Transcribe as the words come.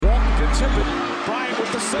tip it. Bryant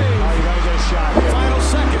with the save. Oh, you gotta get a shot. Yeah. Final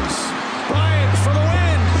seconds. Bryant for the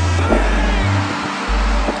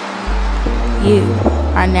win. You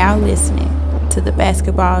are now listening to the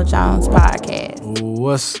Basketball Jones podcast.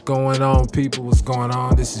 What's going on, people? What's going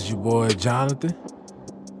on? This is your boy Jonathan.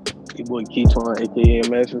 Your boy Keaton, aka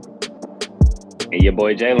Master. And your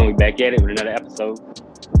boy Jalen. We back at it with another episode.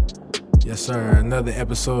 Yes, sir. Another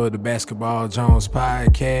episode of the Basketball Jones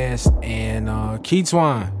podcast. And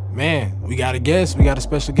Keaton, man, we got a guest. We got a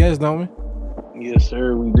special guest, don't we? Yes,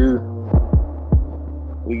 sir. We do.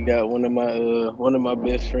 We got one of my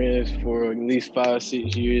best friends for at least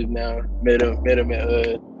 5-6 years now. Met him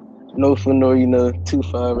at No For No,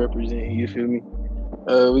 2-5 representing. You feel me?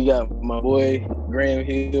 We got my boy Graham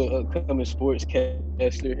Hill, upcoming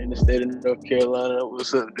sportscaster in the state of North Carolina.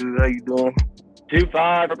 What's up, dude? How you doing?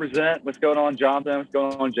 2-5 represent. What's going on, Jonathan? What's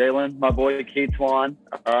going on, Jalen? My boy Keaton,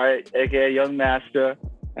 all right, aka Young Master.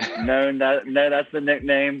 That's the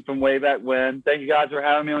nickname from way back when. Thank you guys for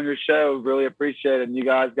having me on your show. Really appreciate it. And you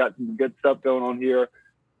guys got some good stuff going on here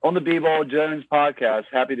on the B-Ball Jones podcast.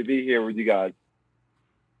 Happy to be here with you guys.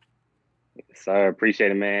 Sir,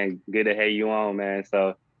 appreciate it, man. Good to have you on, man.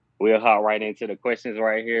 So we'll hop right into the questions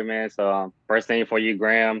right here, man. So first thing for you,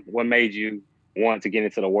 Graham, what made you want to get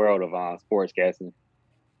into the world of sportscasting?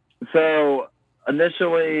 So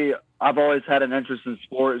initially, I've always had an interest in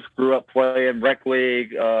sports. Grew up playing rec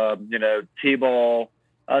league, t-ball,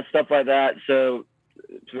 stuff like that. So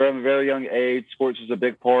from a very young age, sports was a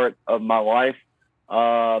big part of my life.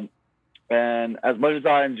 And as much as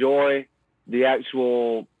I enjoy the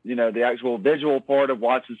actual visual part of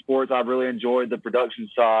watching sports, I really enjoyed the production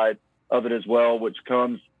side of it as well, which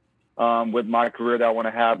comes with my career that I want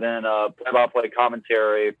to have in play-by-play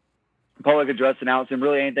commentary, public address announcing,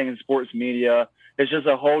 really anything in sports media. It's just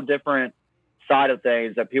a whole different side of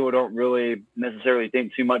things that people don't really necessarily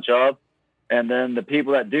think too much of. And then the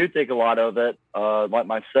people that do think a lot of it, like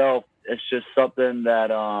myself, it's just something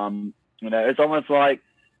that, it's almost like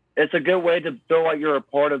it's a good way to feel like you're a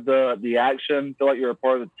part of the action, feel like you're a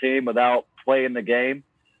part of the team without playing the game.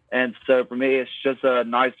 And so for me, it's just a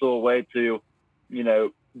nice little way to,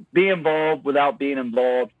 be involved without being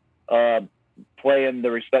involved, playing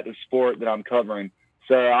the respective sport that I'm covering.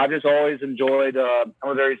 So I just always enjoyed, I'm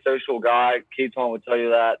a very social guy. Keaton would tell you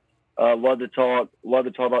that. Love to talk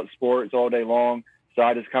about sports all day long. So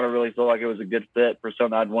I just kind of really feel like it was a good fit for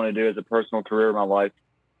something I'd want to do as a personal career in my life.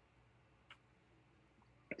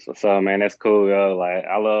 So, man, that's cool, yo. Like,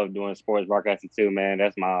 I love doing sports broadcasting too, man.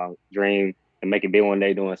 That's my dream to make it big one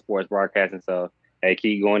day doing sports broadcasting. So, hey,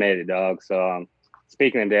 keep going at it, dog. So,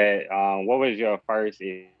 speaking of that, what was your first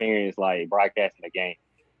experience like broadcasting a game?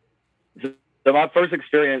 So my first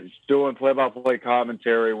experience doing play-by-play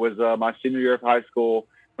commentary was my senior year of high school.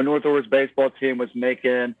 My North Orange baseball team was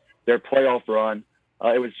making their playoff run.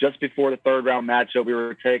 It was just before the third round matchup. We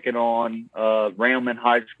were taking on Railman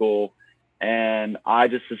High School, and I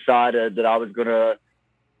just decided that I was going to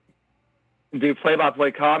do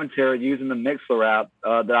play-by-play commentary using the Mixler app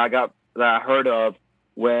that I heard of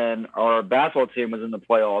when our basketball team was in the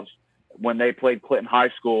playoffs. When they played Clinton High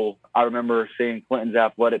School, I remember seeing Clinton's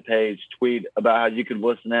athletic page tweet about how you could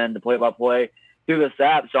listen in to play-by-play through this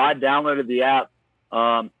app. So I downloaded the app.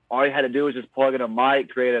 All you had to do was just plug in a mic,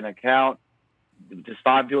 create an account, just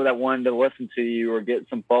find people that wanted to listen to you or get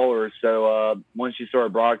some followers. So once you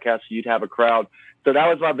started broadcasting, you'd have a crowd. So that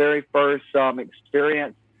was my very first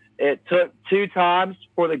experience. It took 2 times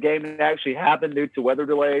for the game to actually happen due to weather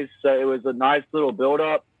delays. So it was a nice little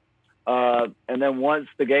build-up. And then once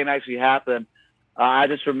the game actually happened, I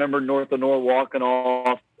just remember North walking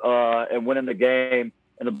off and winning the game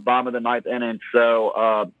in the bottom of the 9th inning.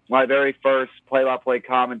 So my very first play-by-play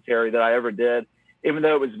commentary that I ever did, even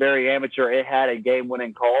though it was very amateur, it had a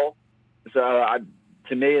game-winning call. So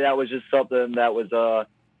to me, that was just something that was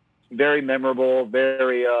very memorable,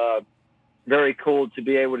 very very cool to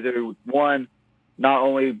be able to, one, not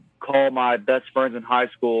only call my best friends in high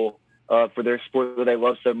school for their sport that they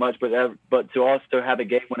love so much, but to also have a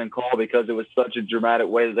game-winning call because it was such a dramatic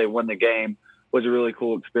way that they won the game was a really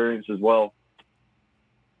cool experience as well.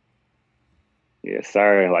 Yes,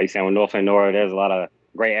 sir. Like you said, with North and North, there's a lot of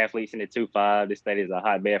great athletes in the 2-5. This state is a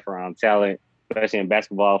hotbed for talent, especially in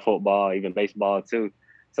basketball, football, even baseball too.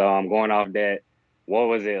 So I'm going off that. What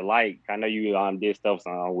was it like? I know you did stuff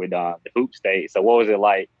with the Hoop State. So what was it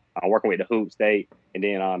like working with the Hoop State? And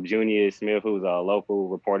then Junior Smith, who's a local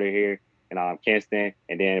reporter here in Kinston.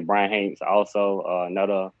 And then Brian Hanks, also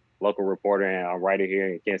another local reporter and writer here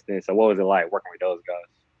in Kinston. So what was it like working with those guys?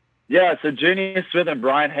 Yeah, so Junior Smith and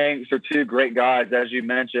Brian Hanks are two great guys, as you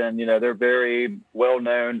mentioned. They're very well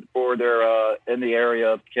known for their in the area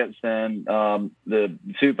of Kinston, the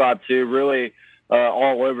 252, really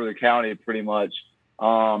all over the county, pretty much.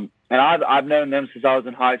 And I've known them since I was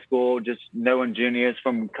in high school, just knowing Junius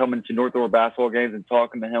from coming to North Shore basketball games and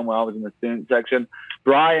talking to him when I was in the student section.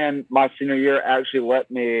 Brian, my senior year, actually let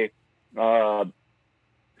me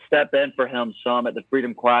step in for him some at the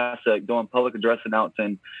Freedom Classic doing public address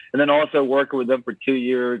announcing, and then also working with them for 2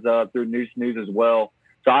 years through News as well.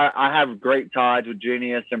 So I have great ties with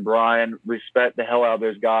Junius and Brian, respect the hell out of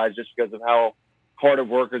those guys just because of how hard of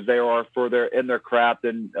workers they are in their craft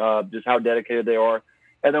and just how dedicated they are.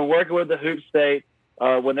 And then working with the Hoop State,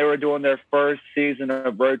 when they were doing their first season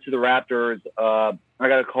of Road to the Raptors, I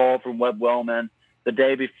got a call from Webb Wellman the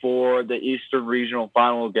day before the Eastern Regional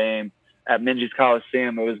Final game at Minges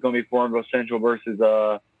Coliseum. It was going to be Farmville Central versus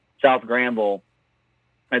South Granville.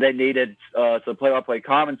 And they needed some play-by-play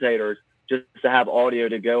commentators just to have audio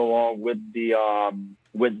to go along with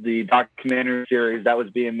the documentary series that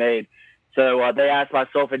was being made. So they asked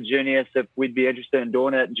myself and Junius if we'd be interested in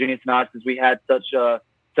doing it. Junius and I, since we had such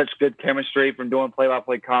good chemistry from doing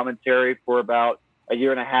play-by-play commentary for about a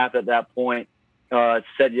year and a half at that point,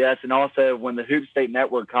 said yes. And also when the Hoop State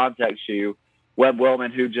Network contacts you, Webb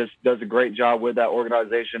Wellman, who just does a great job with that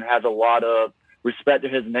organization, has a lot of respect to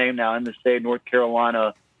his name now in the state of North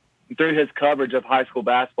Carolina. Through his coverage of high school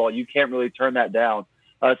basketball, you can't really turn that down.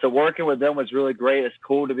 So working with them was really great. It's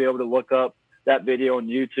cool to be able to look up that video on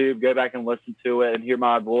YouTube, go back and listen to it and hear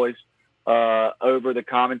my voice over the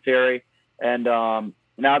commentary. And now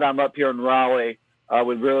that I'm up here in Raleigh, I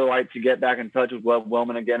would really like to get back in touch with Webb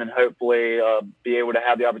Wellman again and hopefully be able to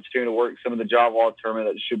have the opportunity to work some of the John Wall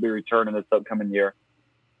tournament that should be returning this upcoming year.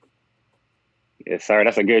 Yes, sir.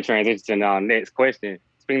 That's a good transition to our next question.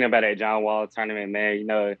 Speaking about that John Wall tournament,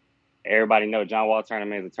 man, everybody knows John Wall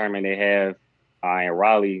tournament is a tournament they have in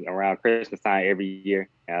Raleigh around Christmas time every year.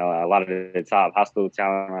 A lot of the top high school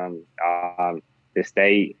talent around the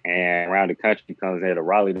state and around the country comes here to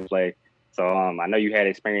Raleigh to play. So I know you had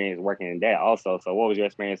experience working in that also. So what was your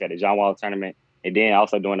experience at the John Wall tournament and then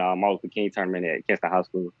also doing the Martin Luther King tournament at Kinston High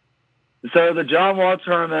School? So the John Wall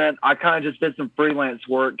tournament, I kind of just did some freelance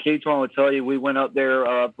work. Keith will tell you we went up there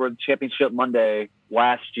for the Championship Monday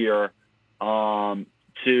last year to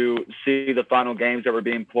see the final games that were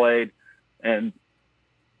being played. And,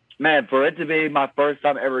 man, for it to be my first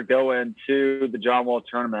time ever going to the John Wall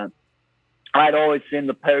tournament, I'd always seen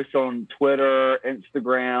the posts on Twitter,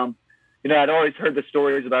 Instagram. I'd always heard the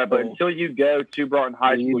stories about it, but until you go to Broughton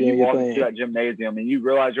High School, you walk into that gymnasium and you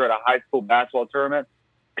realize you're at a high school basketball tournament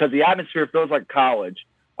because the atmosphere feels like college.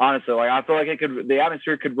 Honestly, I feel like the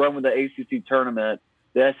atmosphere could run with the ACC tournament,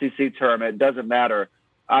 the SEC tournament. It doesn't matter.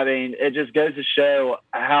 I mean, it just goes to show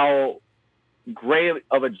how great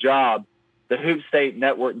of a job the Hoop State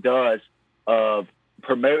Network does of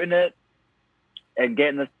promoting it and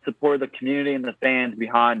getting the support of the community and the fans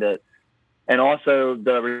behind it. And also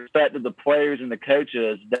the respect of the players and the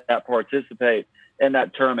coaches that participate in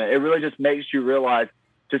that tournament. It really just makes you realize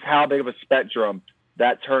just how big of a spectrum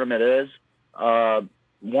that tournament is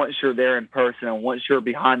once you're there in person and once you're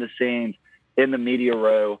behind the scenes in the media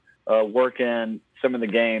row working some of the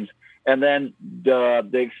games. And then the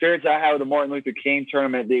experience I had with the Martin Luther King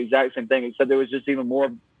tournament, the exact same thing, except it was just even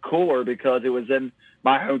more cooler because it was in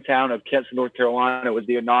my hometown of Kinston, North Carolina. It was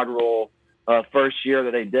the inaugural first year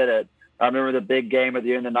that they did it. I remember the big game at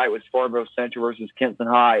the end of the night was Farmville Central versus Kinston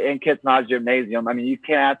High in Kinston High's gymnasium. I mean, you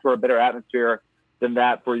can't ask for a better atmosphere than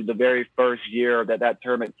that for the very first year that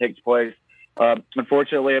tournament takes place.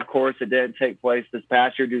 Unfortunately, of course, it didn't take place this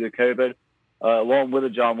past year due to COVID, along with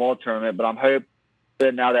the John Wall tournament. But I'm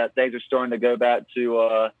hoping now that things are starting to go back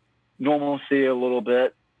to normalcy a little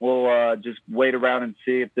bit, we'll just wait around and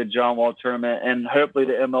see if the John Wall tournament and hopefully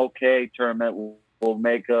the MLK tournament will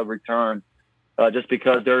make a return. Just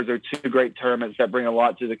because those are two great tournaments that bring a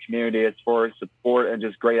lot to the community as far as support and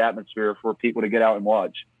just great atmosphere for people to get out and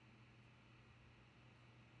watch.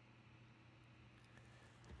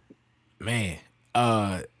 Man,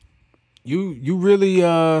 you really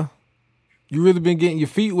been getting your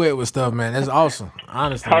feet wet with stuff, man. That's awesome.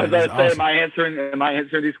 Honestly, I was about to say, awesome. am I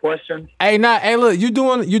answering these questions? Hey, look, you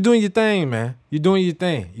doing your thing, man. You're doing your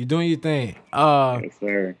thing. Yes,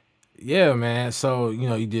 sir. Yeah, man. So,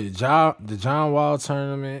 you did the John Wall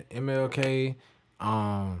tournament, MLK.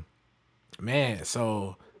 Man,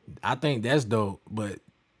 so I think that's dope. But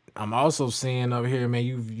I'm also seeing over here, man,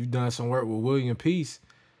 you've done some work with William Peace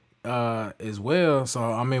as well. So,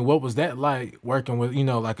 I mean, what was that like working with,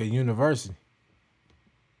 like a university?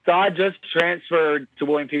 So I just transferred to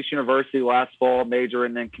William Peace University last fall,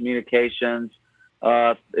 majoring in communications.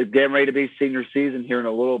 It's getting ready to be senior season here in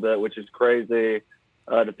a little bit, which is crazy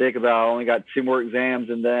to think about. I only got 2 more exams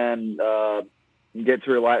and then get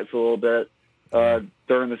to relax a little bit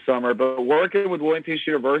during the summer. But working with William Peace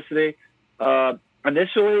University,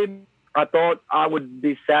 initially I thought I would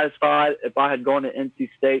be satisfied if I had gone to NC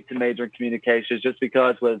State to major in communications, just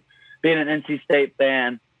because with being an NC State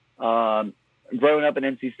fan, growing up an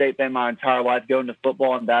NC State fan my entire life, going to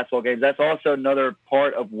football and basketball games, that's also another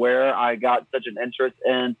part of where I got such an interest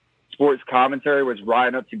in sports commentary, was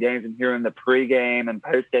riding up to games and hearing the pregame and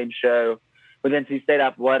postgame show with NC State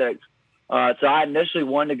athletics. So I initially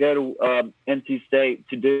wanted to go to NC State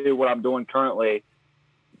to do what I'm doing currently.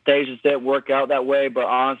 Things just didn't work out that way, but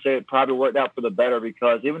honestly, it probably worked out for the better,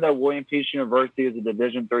 because even though William Peace University is a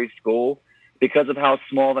Division III school, because of how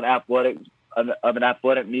small of an athletic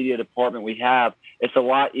media department we have, it's a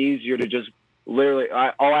lot easier to just literally,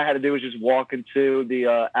 all I had to do was just walk into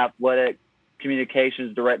the athletic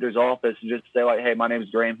communications director's office and just say, like, hey, my name is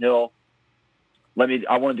Graham Hill.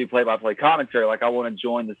 I want to do play-by-play commentary. Like, I want to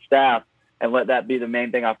join the staff and let that be the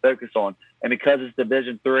main thing I focus on. And because it's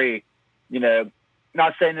Division III,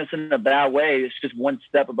 not saying this in a bad way, it's just one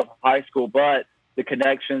step above high school, but the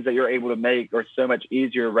connections that you're able to make are so much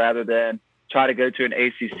easier rather than try to go to an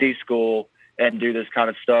ACC school and do this kind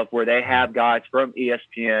of stuff where they have guys from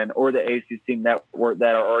ESPN or the ACC network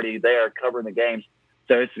that are already there covering the games.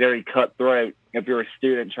 So it's very cutthroat if you're a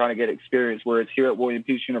student trying to get experience, whereas here at William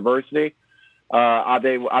Peace University, I've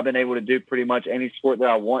been able to do pretty much any sport that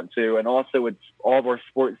I want to. And also with all of our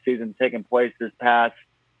sports season taking place this past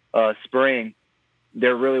spring,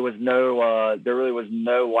 there really was no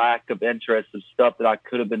lack of interest of stuff that I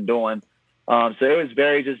could have been doing. So it was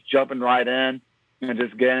very just jumping right in and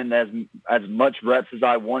just getting as much reps as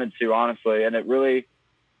I wanted to, honestly. And it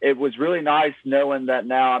was really nice knowing that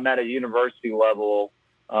now I'm at a university level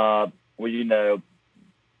where,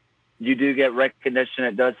 you do get recognition.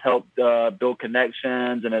 It does help build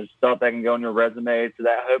connections, and it's stuff that can go on your resume, so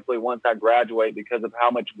that hopefully once I graduate, because of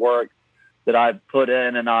how much work that I've put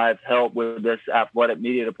in and I've helped with this athletic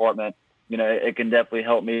media department, it can definitely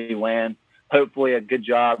help me land hopefully a good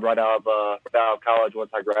job right out of college once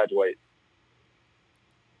I graduate.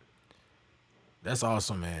 That's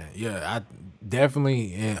awesome, man. Yeah, I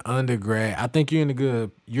definitely in undergrad. I think you're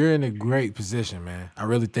in a great position, man. I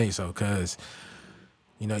really think so, because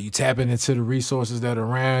you tapping into the resources that are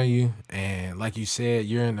around you, and like you said,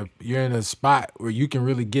 you're in a spot where you can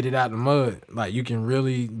really get it out the mud. Like, you can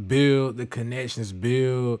really build the connections,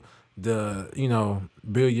 build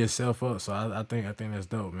yourself up. So I think that's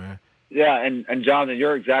dope, man. Yeah, and Jonathan,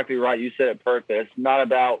 you're exactly right. You said it perfect. It's not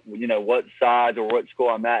about what size or what school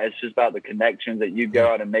I'm at. It's just about the connections that you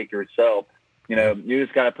go out and make yourself. You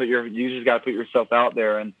just got to put yourself out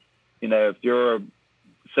there, and if you're a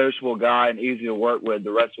sociable guy and easy to work with,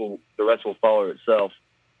 the rest will follow itself.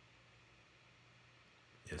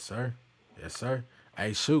 Yes, sir.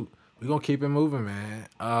 Hey, shoot, we're gonna keep it moving, man.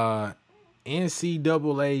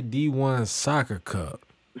 NCAA D1 Soccer Cup.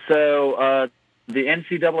 So the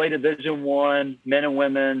NCAA Division I men and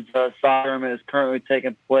women's soccer tournament is currently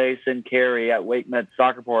taking place in Cary at Wake Med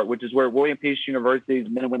Soccer Park, which is where William Peace University's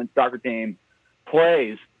men and women's soccer team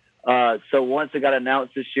plays. So once it got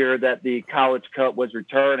announced this year that the College Cup was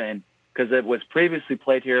returning, because it was previously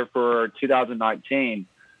played here for 2019,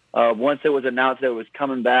 once it was announced that it was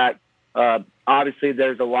coming back, obviously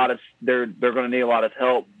they're going to need a lot of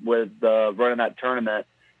help with running that tournament.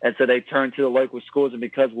 And so they turned to the local schools, and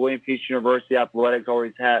because William Peace University Athletics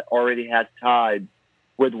already has ties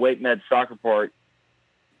with Wake Med Soccer Park,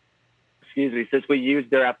 since we used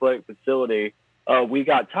their athletic facility, we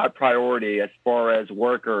got top priority as far as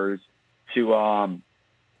workers to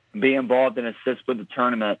be involved and assist with the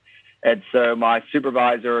tournament. And so my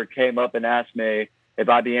supervisor came up and asked me if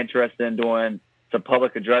I'd be interested in doing some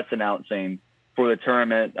public address announcing for the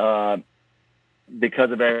tournament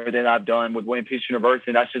because of everything I've done with William Peace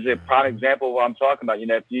University. And that's just a prime example of what I'm talking about.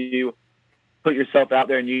 If you put yourself out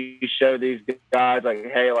there and you show these guys, like,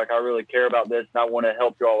 hey, like, I really care about this and I want to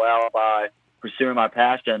help you all out by pursuing my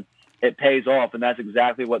passion, it pays off. And that's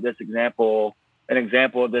exactly what an example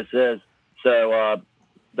of this is. So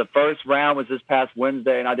the first round was this past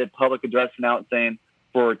Wednesday, and I did public address announcing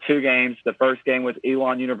for 2 games. The first game was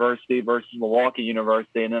Elon University versus Milwaukee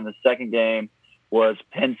University, and then the second game was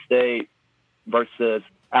Penn State versus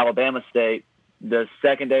Alabama State. The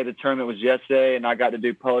second day of the tournament was yesterday, and I got to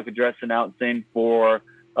do public address announcing for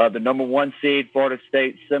the number 1 seed Florida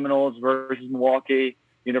State Seminoles versus Milwaukee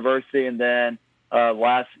University, and then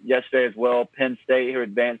yesterday as well. Penn State, who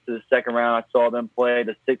advanced to the second round, I saw them play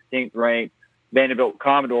the 16th ranked Vanderbilt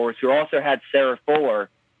Commodores, who also had Sarah Fuller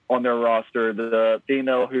on their roster, the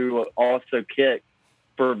female who also kicked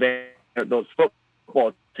for Vanderbilt's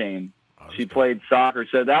football team. She played soccer.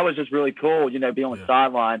 So that was just really cool, being on the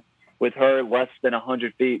sideline with her less than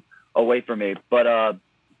 100 feet away from me. But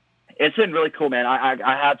it's been really cool, man.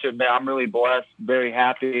 I have to admit, I'm really blessed, very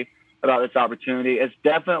happy about this opportunity. It's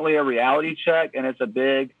definitely a reality check, and it's a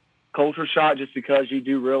big culture shock just because you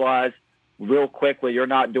do realize real quickly you're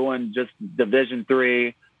not doing just Division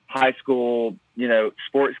III high school,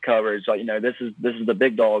 sports coverage. Like, this is the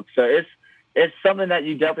big dog. So it's something that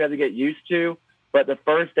you definitely have to get used to. But the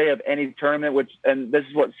first day of any tournament, and this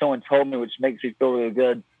is what someone told me, which makes me feel really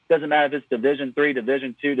good. Doesn't matter if it's Division III,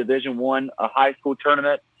 Division II, Division I, a high school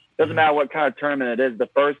tournament. Doesn't matter what kind of tournament it is. The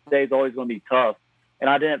first day is always going to be tough. And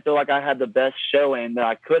I didn't feel like I had the best showing that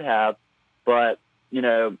I could have. But, you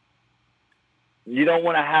don't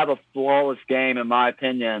want to have a flawless game, in my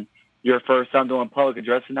opinion, your first time doing public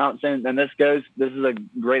address announcing. And this is a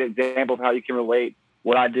great example of how you can relate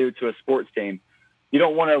what I do to a sports team. You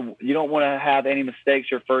don't want to have any mistakes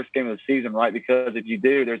your first game of the season, right? Because if you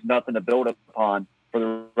do, there's nothing to build upon for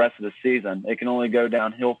the rest of the season. It can only go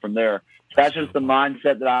downhill from there. That's just the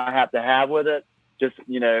mindset that I have to have with it. Just,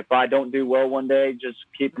 if I don't do well one day, just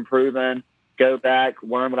keep improving, go back,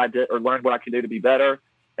 learn what I did or learn what I can do to be better,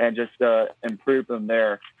 and just improve from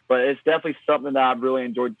there. But it's definitely something that I've really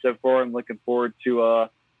enjoyed so far. I'm looking forward to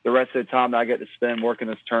the rest of the time that I get to spend working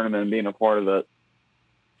this tournament and being a part of it.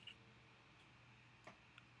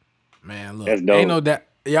 Man, look, ain't no doubt.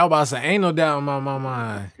 Y'all about to say, ain't no doubt in my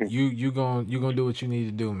mind. You gonna do what you need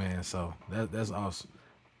to do, man. So that's awesome.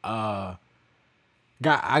 I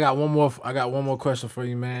got one more question for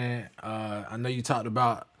you, man. I know you talked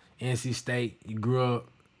about NC State. You grew up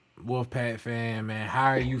Wolfpack fan, man. How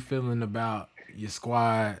are you feeling about your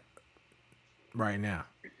squad right now?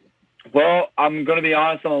 Well, I'm going to be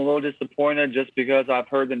honest. I'm a little disappointed just because I've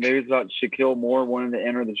heard the news about Shaquille Moore wanting to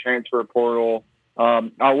enter the transfer portal.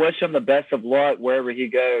 I wish him the best of luck wherever he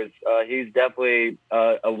goes. He's definitely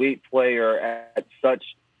an elite player at such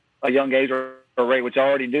a young age or rate, which I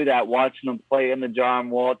already knew that watching them play in the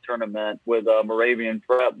John Wall tournament with Moravian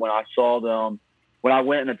Prep when I saw them, when I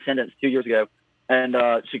went in attendance 2 years ago. And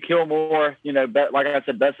Shaquille Moore, like I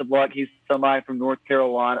said, best of luck. He's somebody from North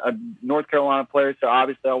Carolina, a North Carolina player, so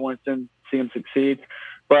obviously I want to see him succeed.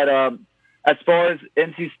 But as far as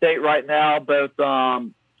NC State right now, both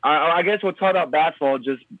I guess we'll talk about basketball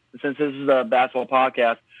just since this is a basketball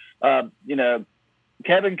podcast.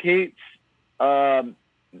 Kevin Keats, I'm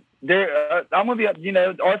going to be,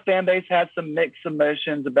 our fan base has some mixed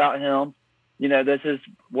emotions about him. This is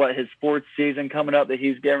his fourth season coming up that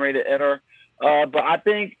he's getting ready to enter. But I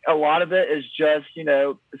think a lot of it is just,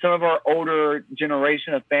 some of our older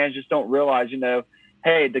generation of fans just don't realize,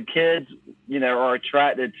 hey, the kids, are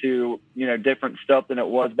attracted to, different stuff than it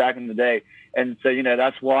was back in the day. And so,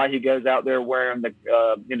 that's why he goes out there wearing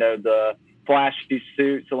the flashy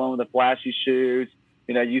suits along with the flashy shoes.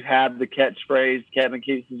 You have the catchphrase, Kevin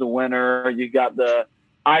Keats is a winner. You got the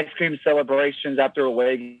ice cream celebrations after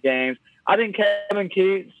away games. I think Kevin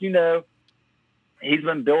Keats, he's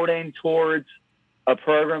been building towards a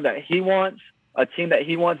program that he wants, a team that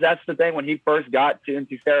he wants. That's the thing. When he first got to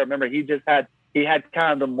NC State, remember, he had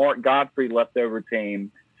kind of the Mark Godfrey leftover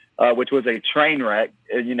team, which was a train wreck,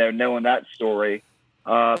 knowing that story.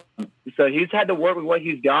 So he's had to work with what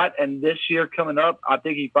he's got. And this year coming up, I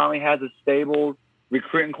think he finally has a stable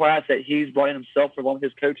recruiting class that he's brought in himself along with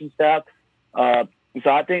his coaching staff. So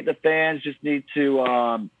I think the fans just need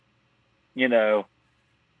to,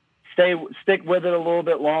 stick with it a little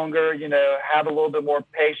bit longer, have a little bit more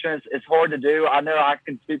patience. It's hard to do. I know I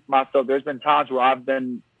can speak for myself. There's been times where I've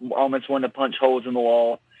been almost wanting to punch holes in the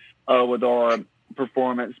wall with our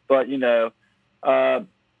performance. But, he's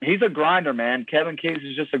a grinder, man. Kevin Keats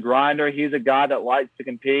is just a grinder. He's a guy that likes to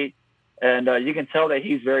compete. And you can tell that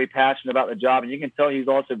he's very passionate about the job. And you can tell he's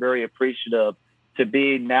also very appreciative to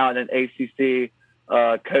be now at an ACC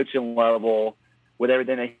coaching level with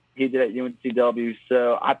everything that he did at UNCW.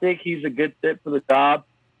 So I think he's a good fit for the job.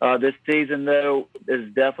 This season, though,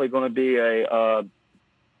 is definitely going to be a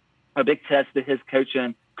big test to his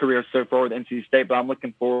coaching career so far with NC State. But I'm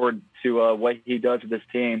looking forward to what he does with this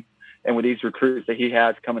team and with these recruits that he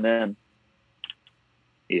has coming in.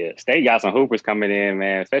 Yeah, State got some hoopers coming in,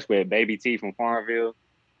 man, especially with Baby T from Farmville.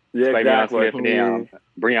 Yeah, exactly.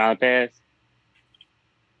 Breon Pass.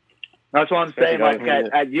 That's what I'm saying. Like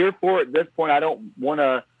at year 4, at this point, I don't want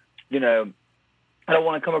to, I don't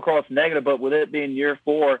want to come across negative, but with it being year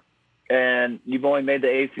 4, and you've only made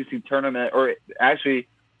the ACC tournament, or actually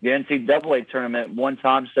the NCAA tournament, one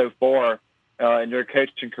time so far in your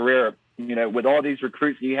coaching career. With all these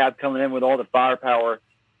recruits that you have coming in with all the firepower,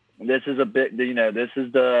 this is a bit. This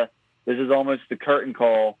is almost the curtain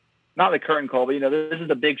call. Not the curtain call, but this is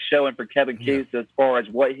a big showing for Kevin Keith as far as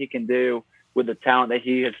what he can do with the talent that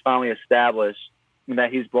he has finally established and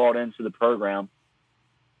that he's brought into the program.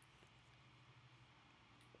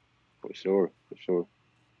 For sure.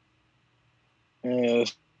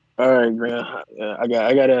 Yes. All right, Grant.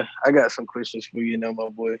 I got some questions for you now, my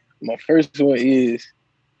boy. My first one is,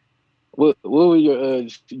 what will your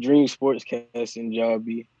dream sportscasting job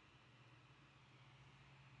be?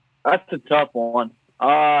 That's a tough one.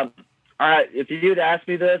 All right, if you'd asked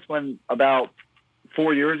me this when about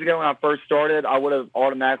 4 years ago when I first started, I would have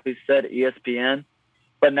automatically said ESPN.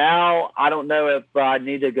 But now I don't know if I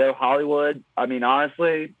need to go Hollywood. I mean,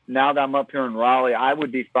 honestly, now that I'm up here in Raleigh, I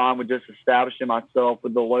would be fine with just establishing myself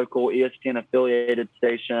with the local ESPN affiliated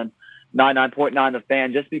station, 99.9 The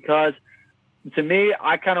Fan, just because to me,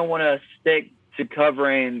 I kind of want to stick to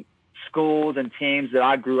covering schools and teams that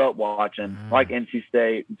I grew up watching, like NC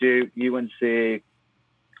State, Duke, UNC,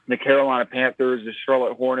 the Carolina Panthers, the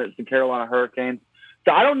Charlotte Hornets, the Carolina Hurricanes.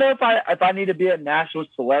 So I don't know if I need to be a national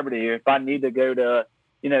celebrity or if I need to go to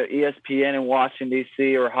ESPN in Washington,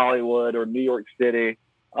 D.C. or Hollywood or New York City.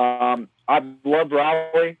 I love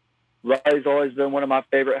Raleigh. Raleigh's always been one of my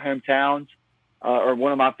favorite hometowns or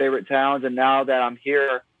one of my favorite towns. And now that I'm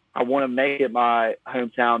here, I want to make it my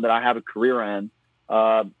hometown that I have a career in.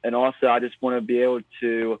 And also I just want to be able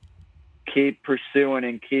to keep pursuing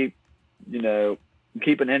and keep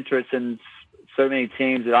an interest in so many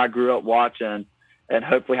teams that I grew up watching and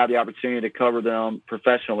hopefully have the opportunity to cover them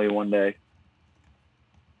professionally one day.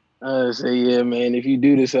 I say, yeah, man. If you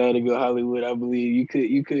do decide to go Hollywood, I believe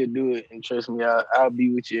you could do it, and trust me, I'll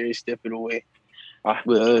be with you every step of the way. I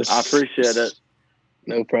appreciate it.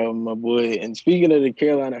 No problem, my boy. And speaking of the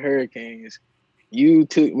Carolina Hurricanes, you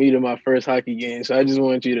took me to my first hockey game, so I just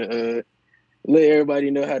want you to let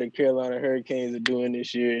everybody know how the Carolina Hurricanes are doing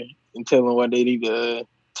this year and tell them why they need to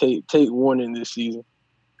take warning this season.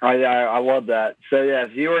 I love that. So, yeah,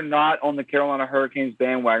 if you are not on the Carolina Hurricanes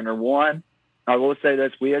bandwagon, one, I will say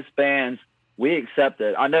this, we as fans, we accept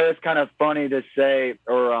it. I know it's kind of funny to say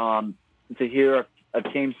or to hear a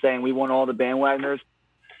team saying we want all the bandwagoners,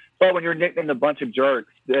 but when you're nicknamed a bunch of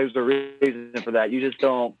jerks, there's a reason for that. You just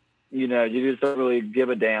don't really give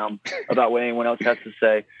a damn about what anyone else has to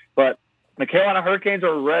say. But the Carolina Hurricanes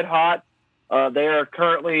are red hot. They are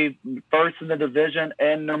currently first in the division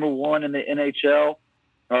and number one in the NHL.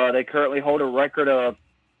 They currently hold a record of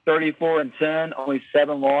 34-10, only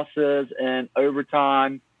 7 losses in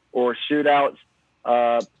overtime or shootouts.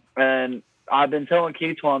 And I've been telling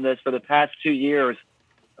Keith on this for the past 2 years.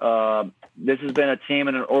 This has been a team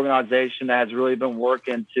and an organization that has really been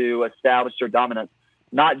working to establish their dominance,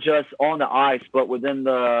 not just on the ice, but within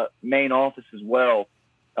the main office as well.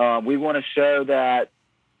 We want to show that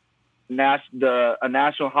a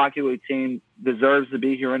National Hockey League team deserves to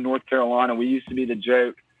be here in North Carolina. We used to be the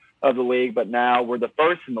joke of the league, but now we're the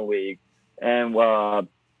first in the league. And we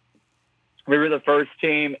were the first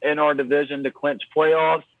team in our division to clinch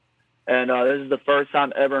playoffs. And this is the first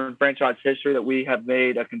time ever in franchise history that we have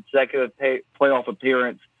made a consecutive playoff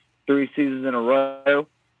appearance 3 seasons in a row.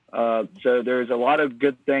 So there's a lot of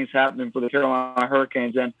good things happening for the Carolina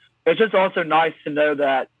Hurricanes. And it's just also nice to know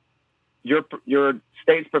that your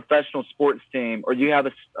state's professional sports team, or you have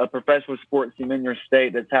a professional sports team in your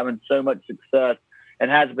state that's having so much success and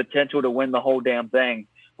has the potential to win the whole damn thing,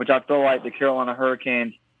 which I feel like the Carolina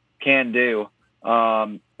Hurricanes can do.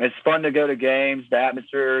 It's fun to go to games. The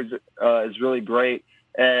atmosphere is really great.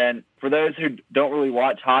 And for those who don't really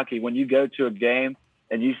watch hockey, when you go to a game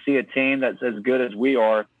and you see a team that's as good as we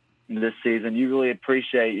are this season, you really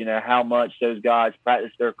appreciate, how much those guys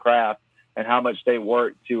practice their craft and how much they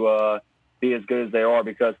work to be as good as they are.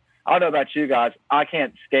 Because I don't know about you guys, I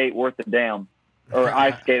can't skate worth a damn, or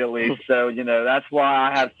ice skate at least. So, that's why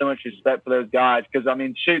I have so much respect for those guys. Because,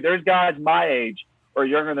 shoot, there's guys my age or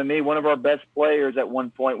younger than me. One of our best players at one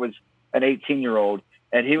point was an 18-year-old,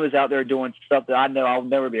 and he was out there doing stuff that I know I'll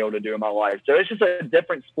never be able to do in my life. So it's just a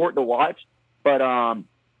different sport to watch. But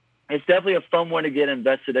it's definitely a fun one to get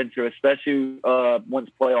invested into, especially once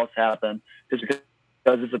playoffs happen, just because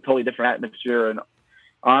it's a totally different atmosphere. And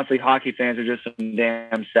honestly, hockey fans are just some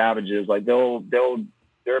damn savages. Like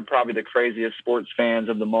they're probably the craziest sports fans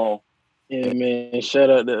of them all. Yeah, man. Shout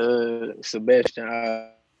out to Sebastian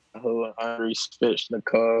Aho, Andrei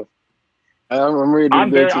Svechnikov. I'm ready to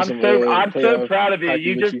go to some I'm so playoff proud of you. hockey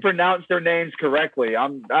You with just you. pronounced their names correctly.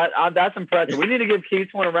 That's impressive. We need to give Keith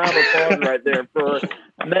one a round of applause right there for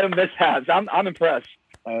no mishaps. I'm impressed.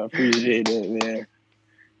 I appreciate that, man.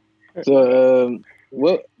 So,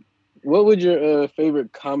 what would your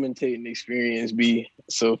favorite commentating experience be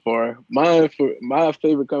so far? My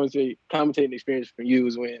favorite commentating experience for you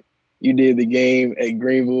was when you did the game at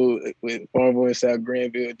Greenville with Farmville and South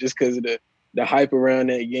Granville, just because of the hype around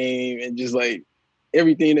that game and just like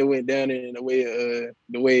everything that went down and the way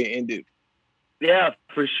it ended. Yeah,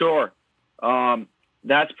 for sure.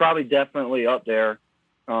 That's probably definitely up there.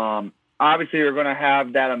 Obviously, you're going to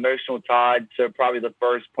have that emotional tie to probably the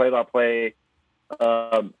first play-by-play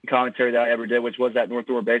commentary that I ever did, which was that North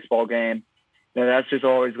Door baseball game. You know, that's just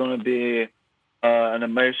always going to be an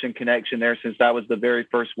emotion connection there, since that was the very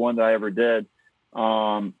first one that I ever did.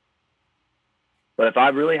 But if I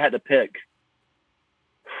really had to pick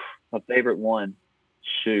a favorite one,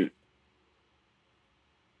 shoot,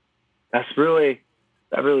 that really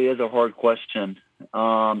is a hard question.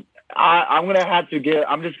 I'm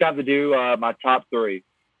just going to do my top three.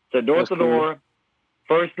 So North Lenore,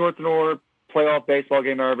 first North Lenore playoff baseball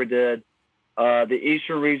game I ever did. The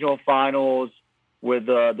Eastern Regional Finals with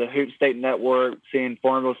the Hoop State Network, seeing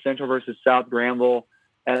Farmville Central versus South Granville,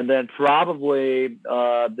 and then probably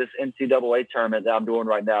this NCAA tournament that I'm doing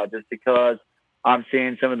right now, just because I'm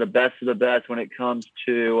seeing some of the best when it comes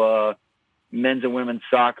to men's and women's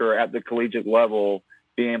soccer at the collegiate level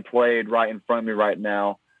being played right in front of me right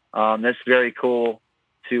now. That's very cool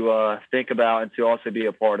to think about and to also be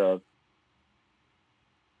a part of.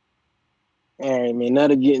 All right, man. Now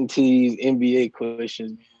to get into these NBA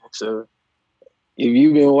questions, man. So, if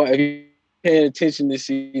you're paying attention this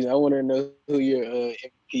season, I want to know who your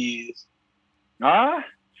MVP is.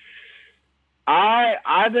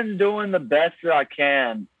 I've been doing the best that I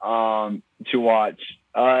can to watch.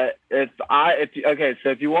 So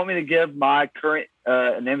if you want me to give my current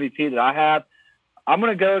an MVP that I have, I'm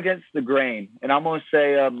going to go against the grain, and I'm going to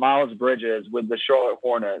say Miles Bridges with the Charlotte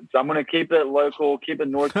Hornets. I'm going to keep it local, keep it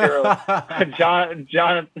North Carolina.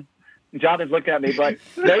 Jonathan's looking at me, but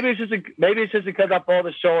maybe it's just because I follow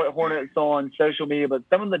the Charlotte Hornets on social media. But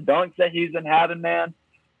some of the dunks that he's been having, man,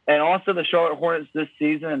 and also the Charlotte Hornets this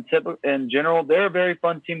season and in general, they're a very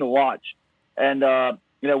fun team to watch. And when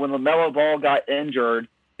LaMelo Ball got injured,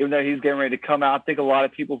 even though he's getting ready to come out, I think a lot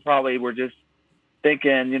of people probably were just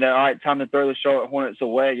thinking, all right, time to throw the Charlotte Hornets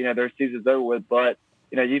away. Their season's over with. But,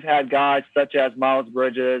 you've had guys such as Miles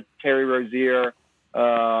Bridges, Terry Rozier,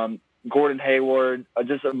 Gordon Hayward,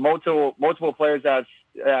 just multiple players that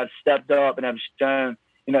have stepped up and have shown,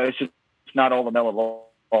 it's just not all LaMelo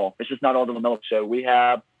Ball. It's just not all the LaMelo show. We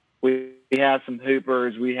have some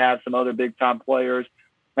hoopers. We have some other big-time players.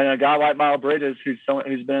 And a guy like Miles Bridges, who's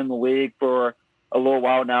been in the league for a little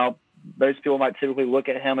while now, most people might typically look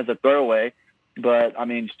at him as a throwaway. But, I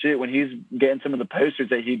mean, when he's getting some of the posters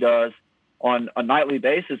that he does on a nightly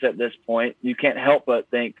basis at this point, you can't help but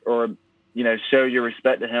think or, show your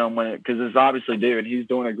respect to him because it's obviously due, and he's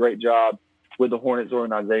doing a great job with the Hornets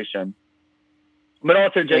organization. But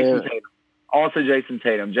also Jason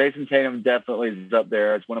Tatum. Jason Tatum definitely is up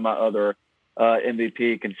there as one of my other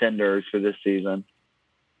MVP contenders for this season.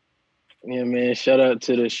 Yeah, man. Shout out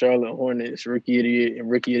to the Charlotte Hornets, Rookie of the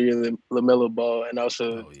Year, LaMelo Ball, and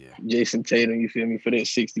also Jason Tatum, you feel me, for that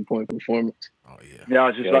 60-point performance. Oh, yeah. Yeah, I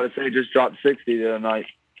was just about to say, just dropped 60 the other night.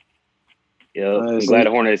 Yeah, I'm glad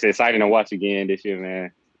the Hornets. It's exciting to watch again this year,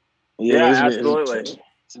 man. Yeah, absolutely.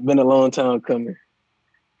 It's been a long time coming.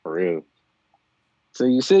 For real. So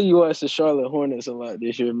you said you watched the Charlotte Hornets a lot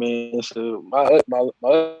this year, man. So my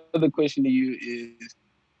other question to you is,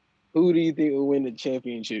 who do you think will win the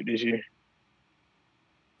championship this year?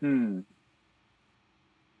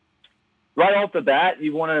 Right off the bat, I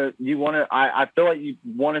feel like you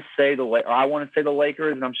want to say I want to say the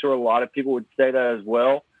Lakers, and I'm sure a lot of people would say that as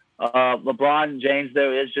well. LeBron James,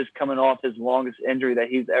 though, is just coming off his longest injury that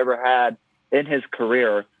he's ever had in his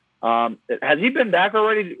career. Has he been back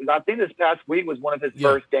already? I think this past week was one of his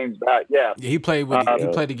first games back. Yeah. Yeah, he played he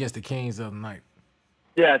played against the Kings the other night.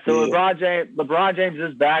 Yeah, so LeBron James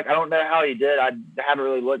is back. I don't know how he did. I haven't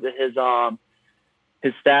really looked at his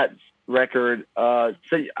stats record. So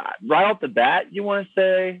right off the bat, you want to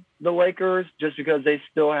say the Lakers just because they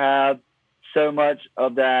still have so much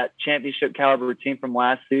of that championship caliber team from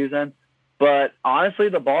last season. But honestly,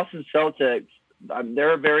 the Boston Celtics,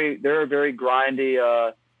 they're a very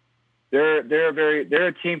grindy. They're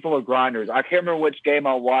a team full of grinders. I can't remember which game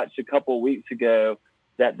I watched a couple of weeks ago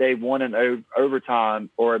that they won in overtime,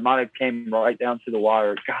 or it might have came right down to the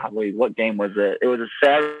wire. Golly, what game was it? It was a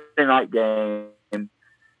Saturday night game.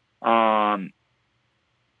 I'm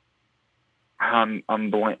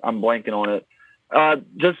blanking on it.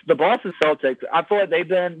 Just the Boston Celtics. I feel like they've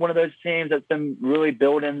been one of those teams that's been really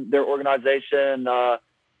building their organization,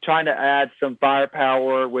 trying to add some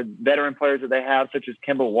firepower with veteran players that they have, such as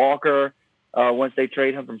Kemba Walker, once they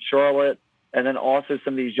trade him from Charlotte, and then also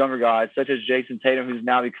some of these younger guys, such as Jason Tatum, who's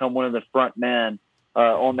now become one of the front men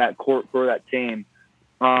on that court for that team.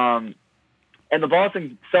 And the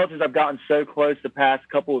Boston Celtics have gotten so close the past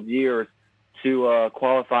couple of years to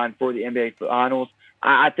qualifying for the NBA Finals.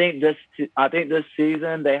 I think this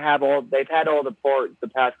season they've had all the parts the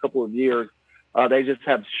past couple of years. They just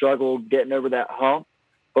have struggled getting over that hump.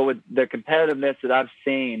 But with the competitiveness that I've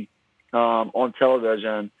seen on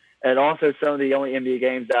television, and also some of the only NBA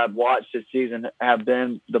games that I've watched this season have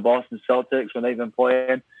been the Boston Celtics when they've been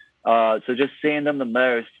playing. So just seeing them the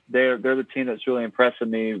most, they're the team that's really impressing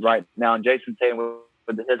me right now. And Jason Tatum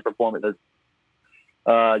with his performances,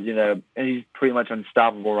 and he's pretty much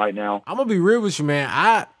unstoppable right now. I'm gonna be real with you,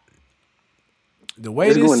 man. The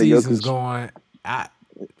way this season's going,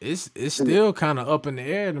 it's still kind of up in the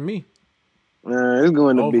air to me. It's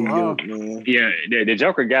going to overall. Big Yoke, man. Yeah, the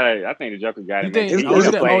Joker got it. I think the Joker got it.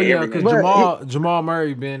 Because Jamal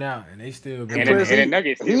Murray been out and they still been. And the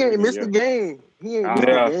Nuggets. He ain't missed the game. He ain't missed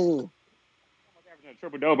the game.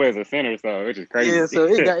 Triple double as a center, so it's just crazy. Yeah, so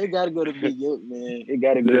it got to go to Big Yoke, man. It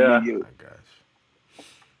got to go to Big Yoke. Oh, gosh.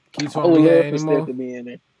 Keith, we have any more? To be in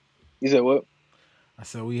there. You said what? I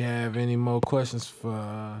said we have any more questions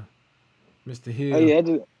for Mr. Hill? Oh yeah,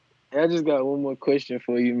 I just got one more question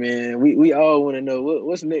for you, man. We all want to know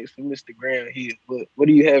what's next for Mr. Graham Hill. What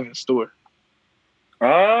do you have in store?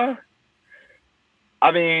 I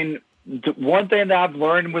mean, one thing that I've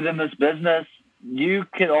learned within this business, you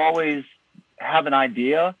can always have an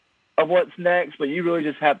idea of what's next, but you really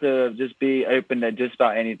just have to just be open to just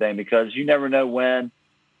about anything, because you never know when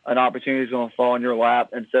an opportunity is going to fall in your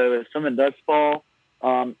lap. And so if something does fall,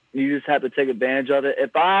 you just have to take advantage of it.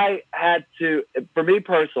 If I had to, for me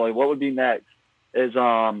personally, what would be next is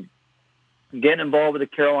getting involved with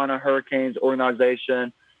the Carolina Hurricanes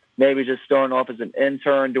organization, maybe just starting off as an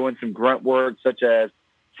intern, doing some grunt work such as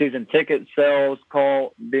season ticket sales,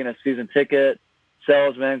 being a season ticket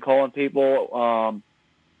salesman, calling people,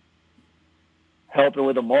 helping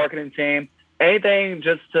with the marketing team, anything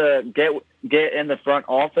just to get in the front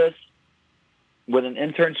office with an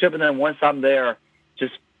internship. And then once I'm there,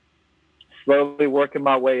 just slowly working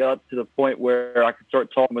my way up to the point where I can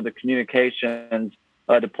start talking with the communications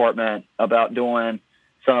department about doing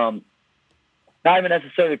some, not even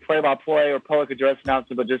necessarily play-by-play or public address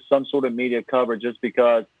announcement, but just some sort of media coverage, just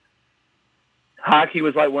because hockey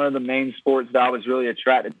was like one of the main sports that I was really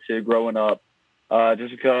attracted to growing up, just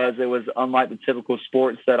because it was unlike the typical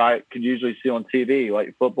sports that I could usually see on TV,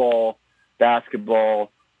 like football,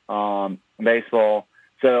 basketball, baseball.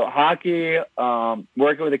 So hockey,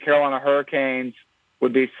 working with the Carolina Hurricanes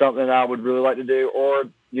would be something that I would really like to do, or,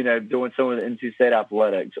 doing some of the NC State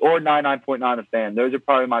athletics, or 99.9 The Fan. Those are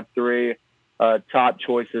probably my three top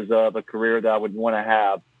choices of a career that I would want to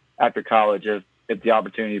have after college if the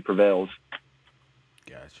opportunity prevails.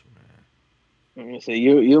 Gotcha, man. So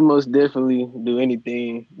you'll most definitely do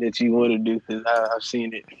anything that you want to do, because I've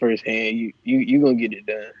seen it firsthand. You gonna get it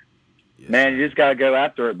done. Yes, man, you just gotta go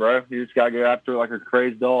after it, bro. You just gotta go after it like a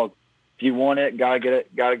crazy dog. If you want it, gotta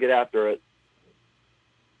get after it.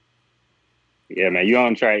 Yeah, man, you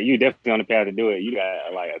on track. You definitely on the path to do it. You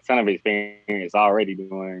got like a ton of experience already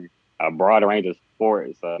doing a broad range of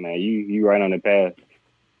sports. So, man, you right on the path.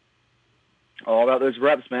 All about those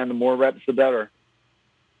reps, man. The more reps, the better.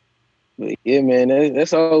 But yeah, man,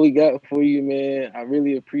 that's all we got for you, man. I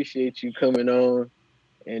really appreciate you coming on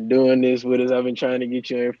and doing this with us. I've been trying to get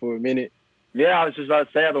you in for a minute. Yeah, I was just about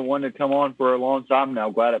to say I've been wanting to come on for a long time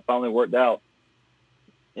now. Glad it finally worked out.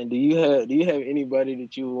 And do you have anybody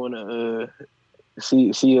that you want to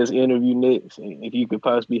see us interview next? And if you could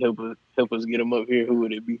possibly help us get them up here, who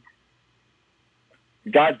would it be?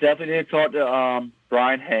 Guys, definitely need to talk to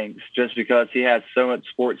Brian Hanks, just because he has so much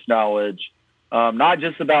sports knowledge, not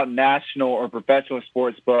just about national or professional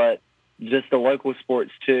sports, but just the local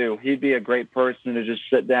sports too. He'd be a great person to just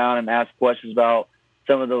sit down and ask questions about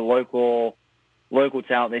some of the local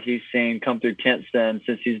talent that he's seen come through Kinston,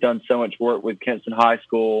 since he's done so much work with Kinston High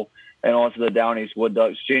School and also the Down East Wood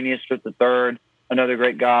Ducks. Genius Fifth III, another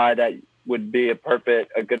great guy that would be a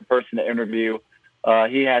good person to interview.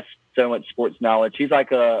 He has so much sports knowledge. He's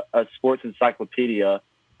like a sports encyclopedia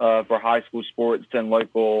for high school sports and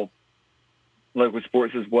local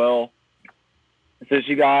sports as well. Since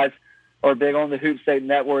you guys are big on the Hoop State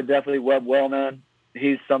Network, definitely Webb Wellman.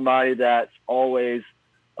 He's somebody that's always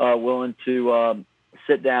willing to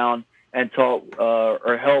sit down and talk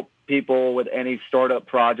or help people with any startup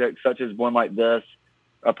project, such as one like this,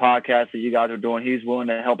 a podcast that you guys are doing. He's willing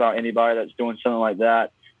to help out anybody that's doing something like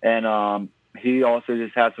that. And he also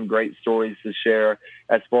just has some great stories to share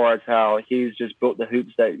as far as how he's just built the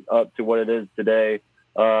hoops that up to what it is today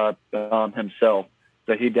himself.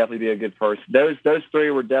 So he'd definitely be a good person. Those three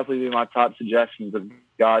would definitely be my top suggestions of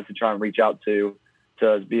guys to try and reach out to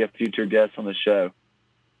be a future guest on the show.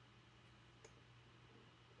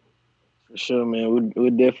 For sure, man. We'll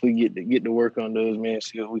definitely get to work on those, man.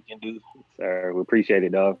 See what we can do. Sir, we appreciate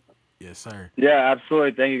it, dog. Yes, sir. Yeah,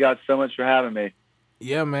 absolutely. Thank you guys so much for having me.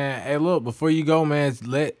 Yeah, man. Hey, look, before you go, man,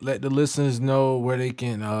 let the listeners know where they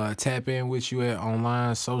can tap in with you at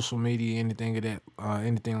online, social media, anything like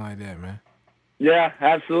that, man. Yeah,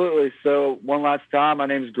 absolutely. So one last time, my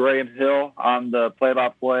name is Graham Hill. I'm the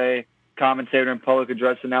play-by-play commentator and public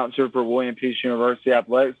address announcer for William Peace University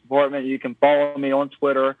Athletics Department. You can follow me on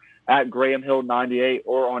Twitter at GrahamHill98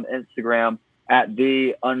 or on Instagram at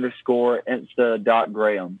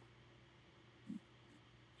 _Insta.Graham.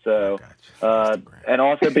 So, and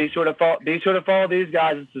also be sure to follow these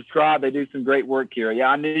guys and subscribe. They do some great work here. Yeah,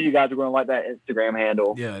 I knew you guys were going to like that Instagram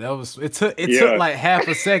handle. Yeah, it took like half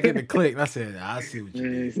a second to click. And I said, I see what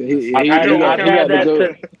you did.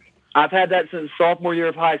 I've had that since sophomore year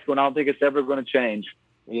of high school, and I don't think it's ever going to change.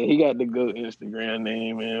 Yeah, he got the GOAT Instagram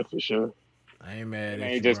name, man, for sure. I ain't mad at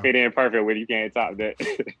you. He just fit in perfect with you. Can't top that.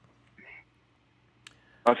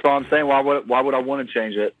 That's all I'm saying. Why would I want to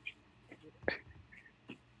change it?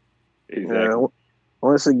 Exactly.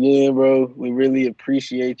 Once again, bro, we really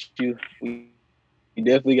appreciate you. We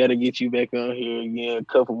definitely got to get you back on here again a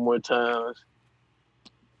couple more times.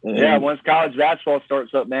 And yeah, once college basketball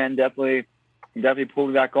starts up, man, definitely pull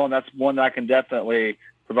me back on. That's one that I can definitely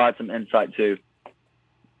provide some insight to.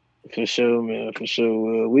 For sure, man. For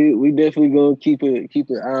sure. We definitely gonna keep an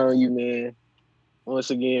eye on you, man.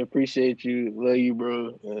 Once again, appreciate you, love you,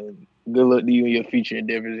 bro, and good luck to you in your future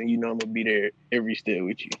endeavors. And you know I'm gonna be there every step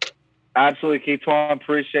with you. Absolutely, Keith Twan.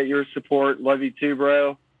 Appreciate your support. Love you too,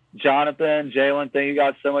 bro. Jonathan, Jalen, thank you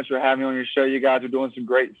guys so much for having me on your show. You guys are doing some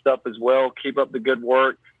great stuff as well. Keep up the good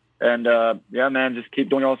work. And, yeah, man, just keep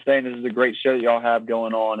doing your own thing. This is a great show that y'all have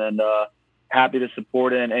going on. And happy to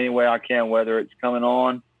support it in any way I can, whether it's coming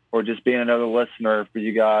on or just being another listener for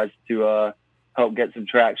you guys to help get some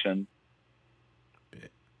traction.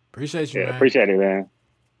 Appreciate you, man. Appreciate it, man.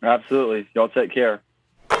 Absolutely. Y'all take care.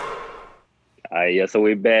 Yeah, so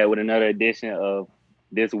we're back with another edition of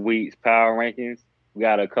this week's Power Rankings. We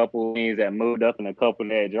got a couple teams that moved up and a couple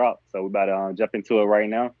that dropped. So we're about to jump into it right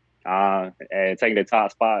now. And taking the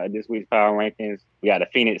top spot of this week's Power Rankings, we got the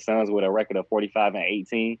Phoenix Suns with a record of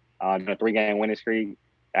 45-18 on a 3-game winning streak.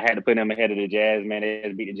 I had to put them ahead of the Jazz, man. They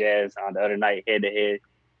just beat the Jazz on the other night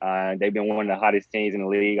head-to-head. They've been one of the hottest teams in the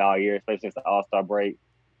league all year, especially since the All-Star break.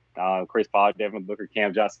 Chris Paul, Devin Booker,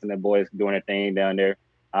 Cam Johnson, the boys doing their thing down there.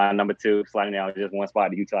 Number 2, sliding down just one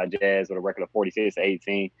spot, the Utah Jazz with a record of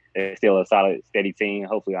 46-18. They're still a solid, steady team.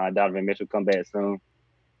 Hopefully, Donovan Mitchell come back soon.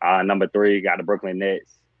 Number 3, got the Brooklyn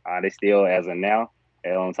Nets. They still, as of now,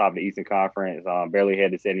 they're on top of the Eastern Conference. Barely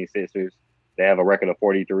had the 76ers. They have a record of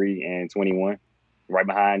 43-21. Right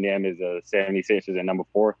behind them is the 76ers at number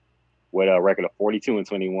 4 with a record of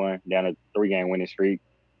 42-21, down a 3-game winning streak.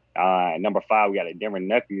 Number 5, we got the Denver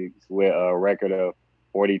Nuggets with a record of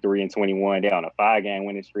 43-21. They're on a 5-game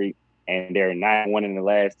winning streak, and they're 9-1 in the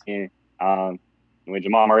last 10. When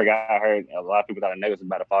Jamal Murray got hurt, a lot of people thought the Nuggets was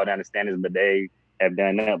about to fall down the standings, but they have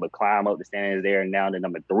done that, but climb up the standings. They are now the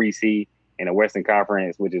number 3 seed in the Western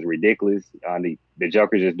Conference, which is ridiculous. The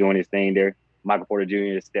Joker's just doing his thing there. Michael Porter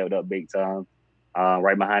Jr. has stepped up big time.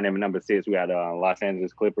 Right behind them at number 6, we got Los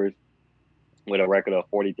Angeles Clippers with a record of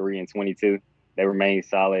 43-22. They remain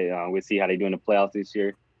solid. We'll see how they do in the playoffs this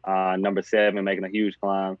year. Number 7, making a huge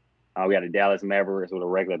climb. We got the Dallas Mavericks with a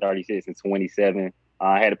record of 36-27.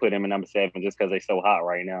 I had to put them in number 7 just because they're so hot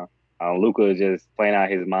right now. Luka is just playing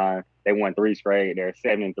out his mind. They won 3 straight. They're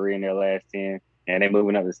 7-3 in their last 10, and they're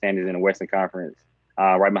moving up the standings in the Western Conference.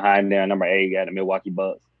 Right behind them, number 8, got the Milwaukee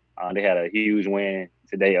Bucks. They had a huge win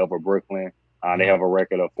today over Brooklyn. They have a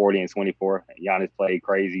record of 40-24. Giannis played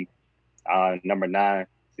crazy. Number 9,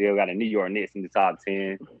 still got the New York Knicks in the top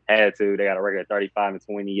 10. Had to. They got a record of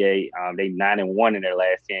 35-28. They 9-1 in their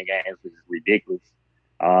last 10 games, which is ridiculous.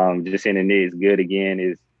 Just seeing the Knicks good again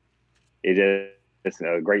is it's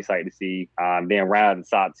a great sight to see. Then round the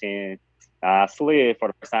top 10. I slid for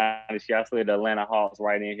the first time this year. I slid the Atlanta Hawks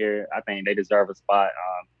right in here. I think they deserve a spot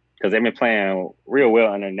because they've been playing real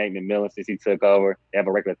well under Nate McMillan since he took over. They have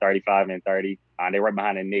a record of 35-30. They're right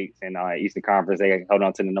behind the Knicks in Eastern Conference. They hold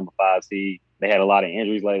on to the number 5 seed. They had a lot of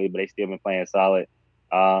injuries lately, but they still been playing solid.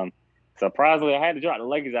 Surprisingly, I had to drop the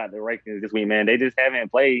Lakers out the rankings this week, man. They just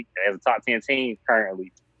haven't played as a top 10 team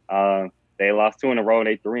currently. They lost 2 in a row.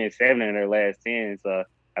 They 3-7 in their last 10. So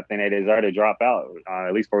I think they deserve to drop out,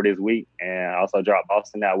 at least for this week, and also drop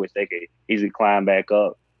Boston out, which they could easily climb back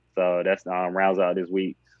up. So that's rounds out this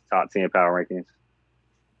week's top 10 power rankings.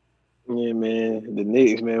 Yeah, man. The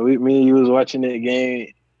Knicks, man. Me and you was watching that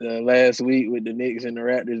game last week with the Knicks and the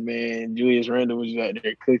Raptors, man. Julius Randle was out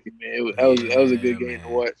there cooking, man. That was a good game to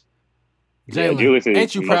watch. Jalen,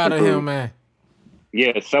 ain't you proud of him, man?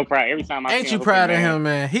 Yeah, so proud. Every time I ain't you proud of him,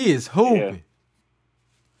 man? He is hooping. Yeah.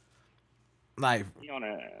 Like he on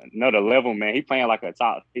another level, man. He playing like a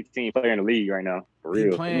top 15 player in the league right now. For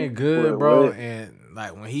real. He playing good, bro. And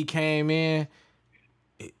like when he came in,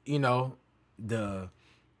 you know, there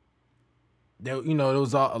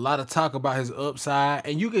was a lot of talk about his upside,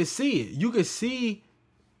 and you could see it. You could see,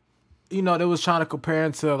 they was trying to compare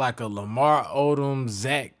him to like a Lamar Odom,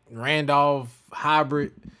 Zach Randolph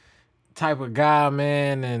hybrid type of guy,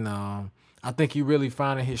 man. And I think he really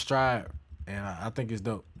finding his stride, and I think it's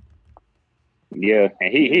dope. Yeah,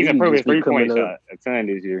 and he's improved his 3-point shot a ton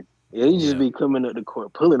this year. Yeah, he just be coming up the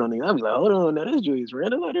court, pulling on him. I'll be like, hold on, now that's Julius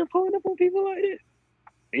Randle out there pulling up on people like that.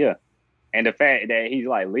 Yeah. And the fact that he's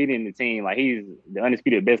like leading the team, like he's the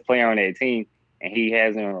undisputed best player on that team, and he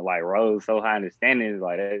hasn't like rose so high in the standings,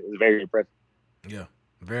 like that is very impressive. Yeah,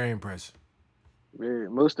 very impressive. Very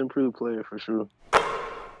most improved player for sure.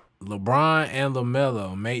 LeBron and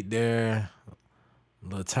LaMelo made their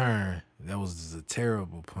return. That was a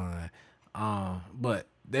terrible pun. But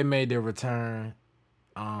they made their return.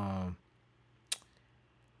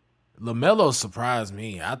 LaMelo surprised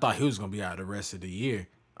me. I thought he was gonna be out the rest of the year.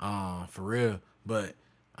 For real. But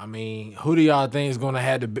I mean, who do y'all think is gonna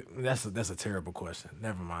have to be? That's a terrible question.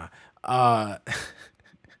 Never mind.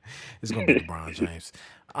 It's gonna be LeBron James.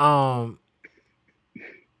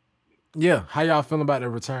 Yeah, how y'all feeling about the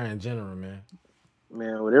return in general, man?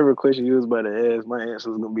 Man, whatever question you was about to ask, my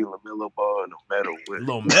answer is gonna be LaMelo Ball no matter what.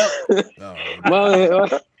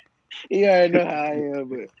 LaMelo? You already know how I am,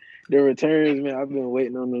 but the returns, man, I've been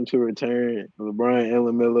waiting on them to return, LeBron and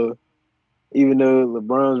LaMelo. Even though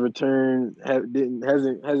LeBron's return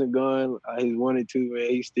hasn't gone, he's wanted to, man.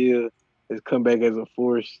 He still has come back as a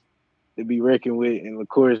force to be reckoned with, and of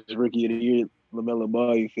course, Rookie of the Year, LaMelo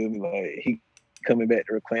Ball. You feel me? Like he coming back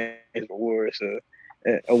to reclaim his award. So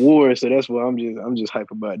that's why I'm just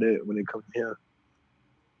hype about that when it comes to him.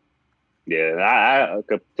 Yeah, I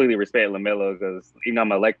completely respect LaMelo because even though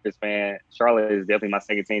I'm a Lakers fan, Charlotte is definitely my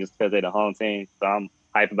second team just because they're the home team. So I'm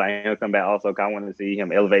hyped about him coming back also because I want to see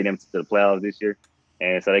him elevate them to the playoffs this year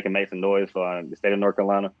and so they can make some noise for the state of North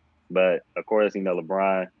Carolina. But, of course,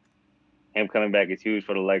 LeBron, him coming back is huge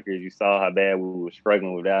for the Lakers. You saw how bad we were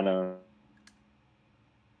struggling without him.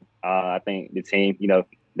 I think the team,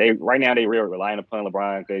 they right now they really relying upon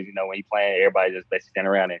LeBron because, when he playing, everybody just basically stand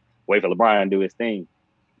around and wait for LeBron to do his thing.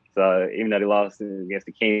 So even though they lost against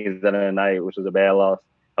the Kings the other night, which was a bad loss,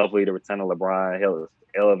 hopefully the return of LeBron helps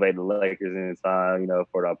elevate the Lakers in time,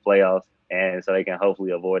 for the playoffs, and so they can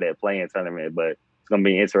hopefully avoid that play-in tournament. But it's going to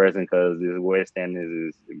be interesting because this West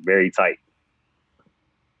standings is very tight.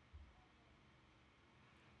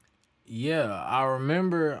 Yeah, I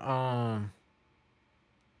remember.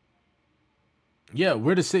 Yeah,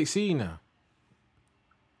 we're the 6th seed now.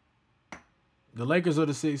 The Lakers are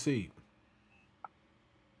the 6th seed.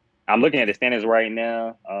 I'm looking at the standings right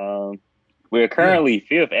now. We're currently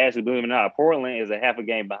 5th, actually, believe it or not. Portland is a half a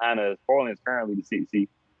game behind us. Portland is currently the 6th seed.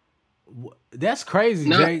 That's crazy,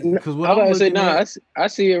 Jay. Because what I'm about to say, I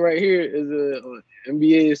see it right here. Is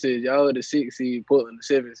NBA says y'all are the 6th seed, Portland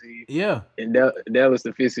the 7th seed. Yeah, and Dallas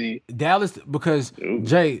the 5th seed. Dallas because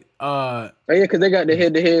Jay. Because they got the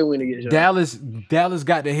head-to-head win against y'all. Dallas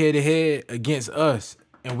got the head-to-head against us,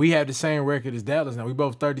 and we have the same record as Dallas now. We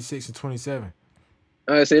both 36-27.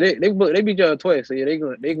 I say they beat y'all twice, so yeah, they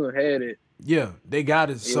gonna have it. Yeah, they got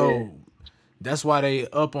it. Yeah. So that's why they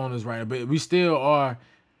up on us right now. But we still are.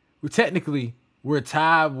 We're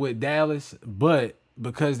tied with Dallas, but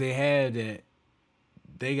because they had that,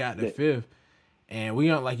 they got the 5th, and we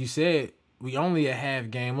don't, like you said, we only a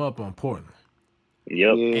half game up on Portland.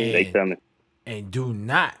 Yep, they coming. And do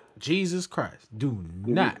not, Jesus Christ, do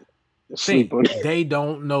not think they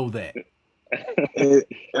don't know that.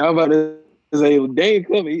 How about this? They ain't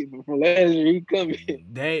coming from last year. He coming.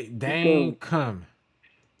 They ain't coming.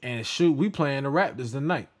 And shoot, we playing the Raptors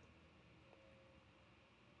tonight.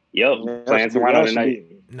 Yep, playing Toronto tonight.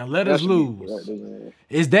 Now let us lose.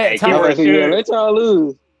 Is that time? Let y'all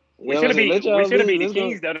lose. We should have beat the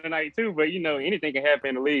Kings the other night too, but anything can happen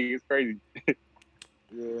in the league. It's crazy.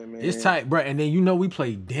 Yeah, man. It's tight, bro. And then we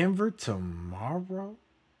play Denver tomorrow.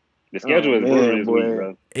 The schedule is brutal this week,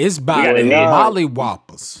 bro. It's about got the the Knicks.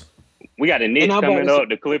 mollywoppers. We got the Knicks coming up,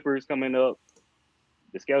 the Clippers coming up.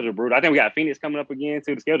 The schedule is brutal. I think we got Phoenix coming up again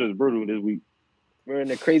too. The schedule is brutal this week. Bro, and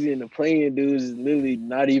the crazy in the playing dudes is literally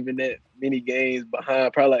not even that many games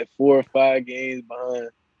behind. Probably like 4 or 5 games behind.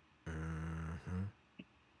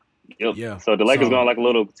 Yep. Yeah. So the Lakers going like a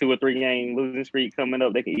little 2 or 3 game losing streak coming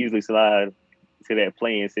up. They can easily slide to that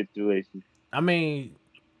playing situation. I mean,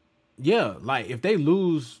 yeah, like if they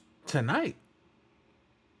lose tonight,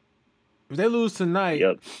 they'll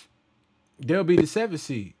be the 7th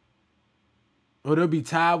seed. Or they'll be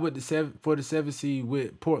tied with the 7th seed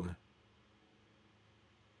with Portland.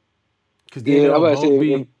 Because then they'll both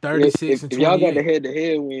be 36 and 28. If y'all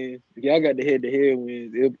got the head-to-head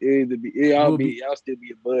wins, y'all still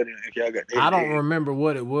be above them if y'all got the head-to-head. I don't remember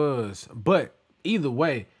what it was, but either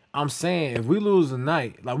way, I'm saying if we lose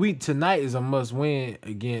tonight, tonight is a must win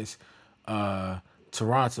against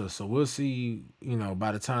Toronto. So we'll see,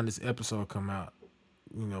 by the time this episode come out,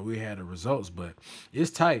 we had the results, but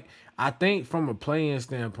it's tight. I think from a playing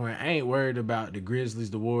standpoint, I ain't worried about the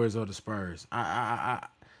Grizzlies, the Warriors, or the Spurs.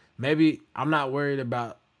 Maybe I'm not worried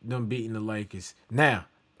about them beating the Lakers. Now,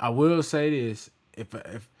 I will say this: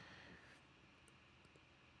 if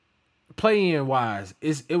play-in wise,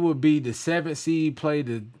 it would be the 7th seed play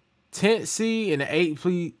the 10th seed and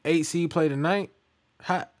the 8th seed play the 9th.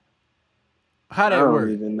 How that work? I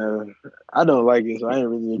don't even know. I don't like it, so I ain't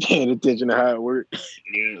really paying attention to how it works.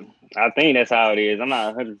 Yeah, I think that's how it is. I'm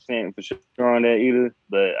not 100% for sure on that either,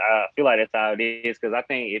 but I feel like that's how it is because I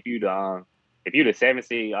think if you're the 7th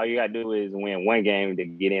seed, all you gotta do is win 1 game to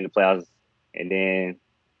get in the playoffs, and then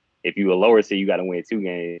if you a lower seed, you gotta win 2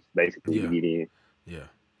 games basically to get in. Yeah.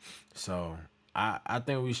 So I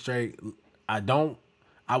think we straight.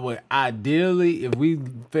 I would ideally, if we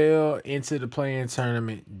fell into the play-in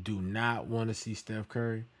tournament, do not want to see Steph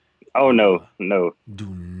Curry. Oh no. Do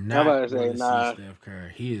not want to see Steph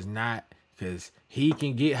Curry. He is not, because he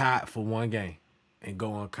can get hot for 1 game and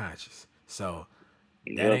go unconscious. So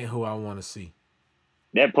that ain't who I want to see.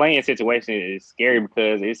 That playing situation is scary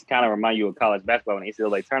because it's kind of remind you of college basketball in the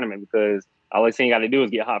NCAA tournament because all the team got to do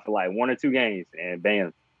is get hot for like 1 or 2 games and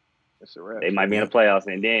bam, that's a wrap. They might be in the playoffs.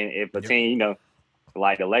 And then if a team,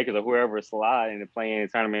 like the Lakers or whoever slide in the playing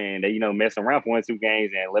tournament and they, mess around for 1 or 2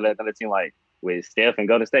 games and let another team like with Steph and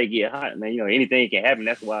Golden State get hot, man, anything can happen.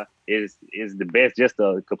 That's why it's the best just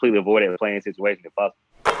to completely avoid that playing situation if possible.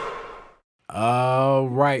 All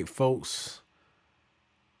right, folks.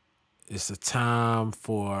 It's a time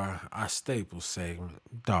for our staple segment,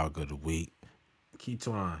 Dog of the Week.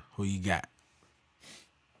 Keetwan, who you got?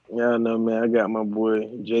 Yeah, I know, man. I got my boy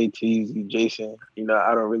JT, Jason.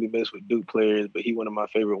 I don't really mess with Duke players, but he one of my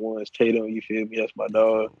favorite ones. Tatum, you feel me? That's my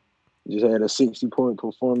dog. Just had a 60-point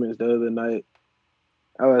performance the other night.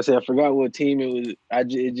 I forgot what team it was.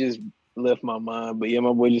 It just left my mind. But yeah,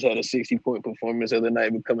 my boy just had a 60-point performance the other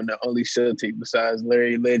night, becoming the only Celtic besides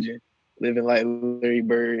Larry Legend, living like Larry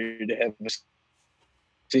Bird, to have a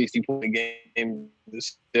 60-point game.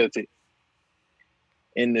 The Celtic.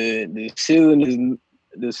 And the ceiling is.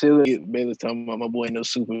 The ceiling, Baylor's talking about my boy ain't no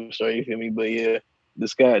superstar, you feel me? But yeah, the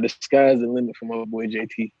sky's the limit for my boy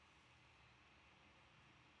JT.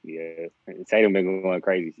 Yeah, Tatum been going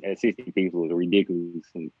crazy. At 60 people was ridiculous.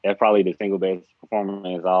 And that's probably the single best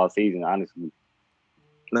performance all season, honestly.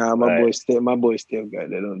 Nah, my boy still got that.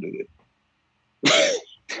 Don't do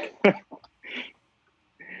it.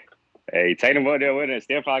 Hey, Tatum up there with it.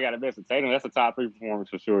 Steph probably got the best of Tatum. That's a top 3 performance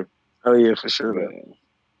for sure. Oh yeah, for sure.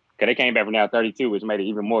 Because they came back from now 32, which made it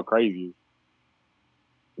even more crazy.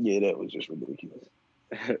 Yeah, that was just ridiculous.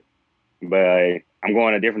 But I'm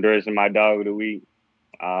going a different direction. My dog of the week,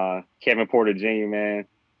 Kevin Porter Jr., man.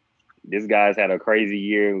 This guy's had a crazy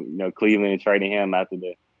year. Cleveland trading him after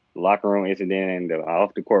the locker room incident and the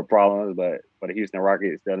off-the-court problems. But for the Houston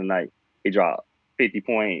Rockets the other night, he dropped 50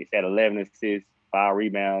 points, had 11 assists, 5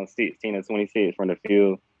 rebounds, 16 of 26 from the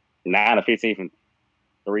field, 9 of 15 from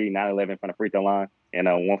 3, 9 of 11 from the free throw line. And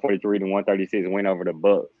a 143 to 136 win over the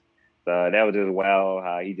Bucks. So that was just wild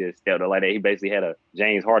how he just stepped up like that. He basically had a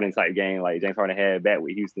James Harden type game like James Harden had back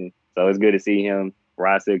with Houston. So it's good to see him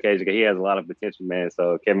rise to the occasion because he has a lot of potential, man.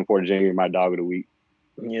 So Kevin Porter Jr., my dog of the week.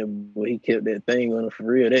 Yeah, boy, he kept that thing on for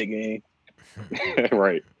real that game.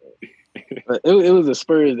 Right. But it was a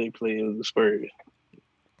Spurs they played. It was a Spurs.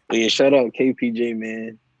 But yeah, shout out KPJ,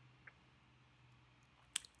 man.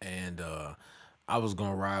 And I was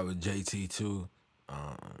gonna ride with JT too.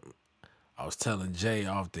 I was telling Jay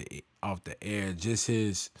off the air just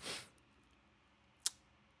his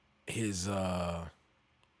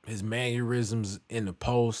his mannerisms in the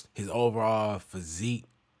post, his overall physique,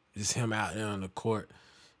 just him out there on the court,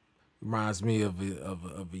 reminds me of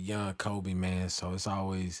a young Kobe, man. So it's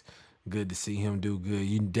always good to see him do good.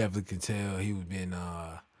 You definitely can tell he was been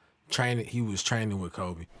training. He was training with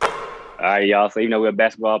Kobe. All right, y'all. So we're a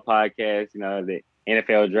basketball podcast. The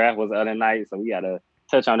NFL draft was the other night, so we gotta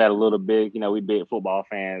touch on that a little bit. We big football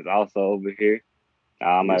fans also over here.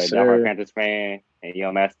 I'm a diehard Panthers fan,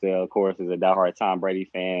 and Master, of course, is a diehard Tom Brady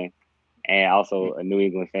fan, and also a New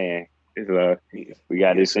England fan. We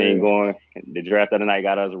got this thing going. The draft of the night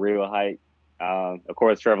got us real hype. Of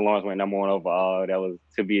course, Trevor Lawrence went number 1 overall. That was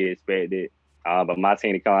to be expected. But my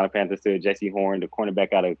team, the Carolina Panthers, took Jesse Horn, the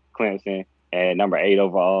cornerback out of Clemson, at number 8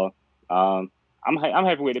 overall. I'm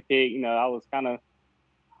happy with the pick. I was kind of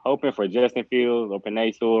hoping for Justin Fields or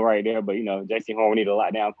Penei Sewell right there, but Jesse Horn, we need a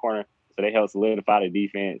lockdown corner, so they helped solidify the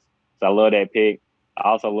defense. So I love that pick. I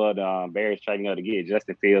also love the Bears trading up to get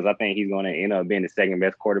Justin Fields. I think he's going to end up being the second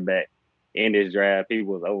best quarterback in this draft.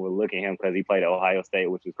 People was overlooking him because he played at Ohio State,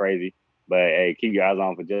 which is crazy. But hey, keep your eyes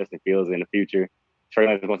on for Justin Fields in the future. Trey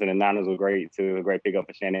Lance going to the Niners was great too. A great pickup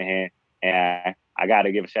for Shanahan. And I got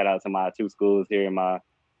to give a shout out to my 2 schools here in my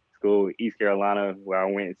school, East Carolina, where I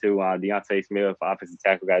went to. Deontay Smith, offensive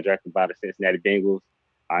tackle, got drafted by the Cincinnati Bengals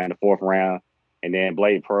in the 4th round. And then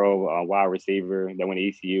Blake Pearl, wide receiver, that went to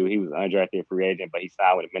ECU. He was an undrafted free agent, but he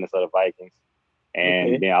signed with the Minnesota Vikings.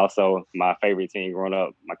 And then also my favorite team growing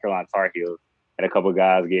up, my Carolina Tar Heels, had a couple of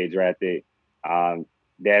guys get drafted.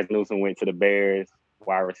 Daz Newsome went to the Bears.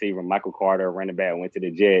 Wide receiver Michael Carter, running back, went to the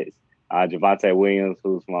Jets. Javonte Williams,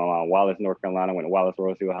 who's from Wallace, North Carolina, went to Wallace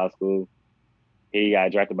Rosehill High School. He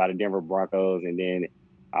got drafted by the Denver Broncos. And then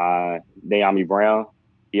De'Ami Brown,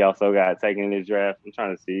 he also got taken in this draft. I'm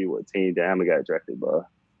trying to see what team De'Ami got drafted by.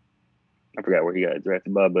 I forgot where he got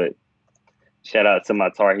drafted by, but shout out to my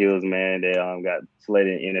Tar Heels, man. They got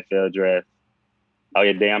selected in NFL draft. Oh,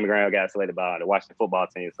 yeah, De'Ami Brown got selected by the Washington football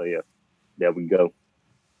team. So, yeah, there we go.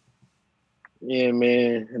 Yeah,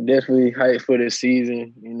 man, definitely hyped for this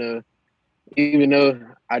season. Even though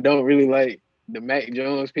I don't really like the Mac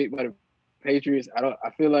Jones pick by the Patriots,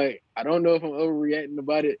 I feel like I don't know if I'm overreacting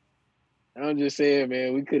about it. I'm just saying,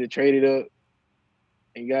 man, we could have traded up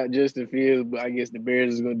and got Justin Fields, but I guess the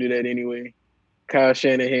Bears is gonna do that anyway. Kyle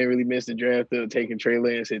Shanahan really missed the draft up, taking Trey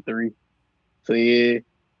Lance at 3. So yeah,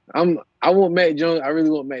 I want Mac Jones. I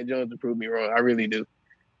really want Mac Jones to prove me wrong. I really do.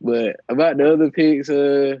 But about the other picks,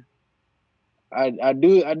 I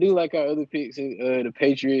do like our other picks, the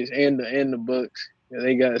Patriots and the Bucks.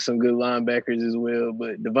 They got some good linebackers as well.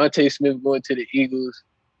 But Devontae Smith going to the Eagles,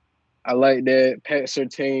 I like that. Pat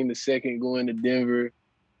Surtain the second going to Denver,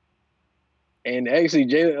 and actually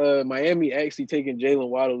Miami actually taking Jalen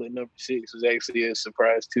Waddle at number 6 was actually a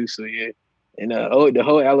surprise too. So yeah, and the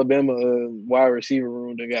whole Alabama wide receiver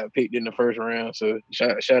room that got picked in the 1st round. So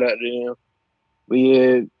shout out to them. But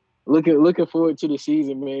yeah. Looking forward to the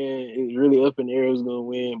season, man. It's really up in the air who's gonna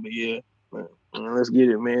win, but yeah, man, let's get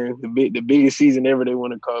it, man. The biggest season ever, they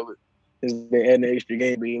want to call it. They add an extra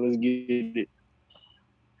game, but yeah, let's get it.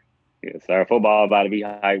 Yeah, so football about to be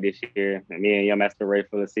hyped this year. And me and Young Master ready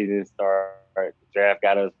for the season start. The draft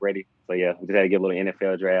got us ready. So yeah, we just had to get a little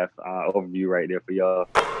NFL draft overview right there for y'all.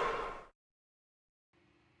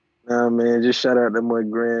 Nah, man, just shout out to my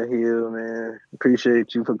Grant Hill, man.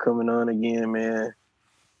 Appreciate you for coming on again, man.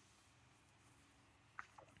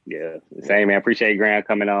 Yeah, same, man. Appreciate Grant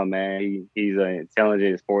coming on, man. He's an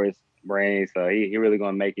intelligent sports brain, so he really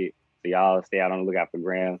gonna make it. So y'all stay out on the lookout for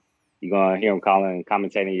Graham. You're gonna hear him calling,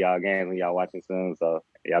 commentating y'all games when y'all watching soon. So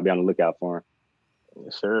y'all be on the lookout for him.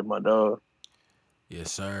 Yes, sir, my dog.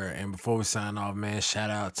 Yes, sir. And before we sign off, man, shout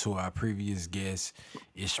out to our previous guest,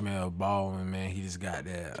 Ishmael Baldwin, man. He just got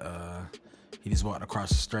that. He just walked across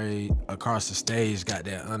the stage, got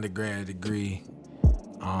that undergrad degree.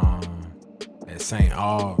 At St.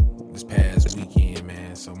 Aug this past weekend,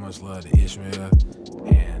 man. So much love to Ishmael.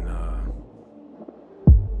 And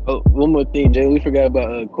one more thing, Jay. We forgot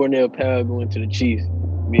about Cornell Powell going to the Chiefs.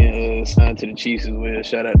 Being signed to the Chiefs as well.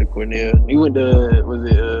 Shout out to Cornell. He went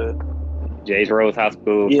to J.H. Rose High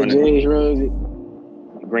School. Yeah, J.H. Rose.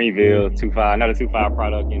 Greenville, 2.5, another 2.5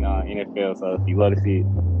 product in NFL. So you love to see it.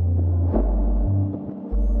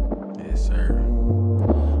 Yes, sir.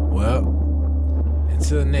 Well.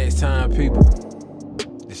 Until next time, people,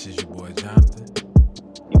 this is your boy Jonathan.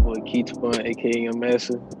 Your boy Keaton, a.k.a. Young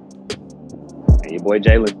Master. And your boy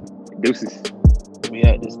Jalen. Deuces. We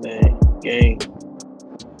out this thing. Gang.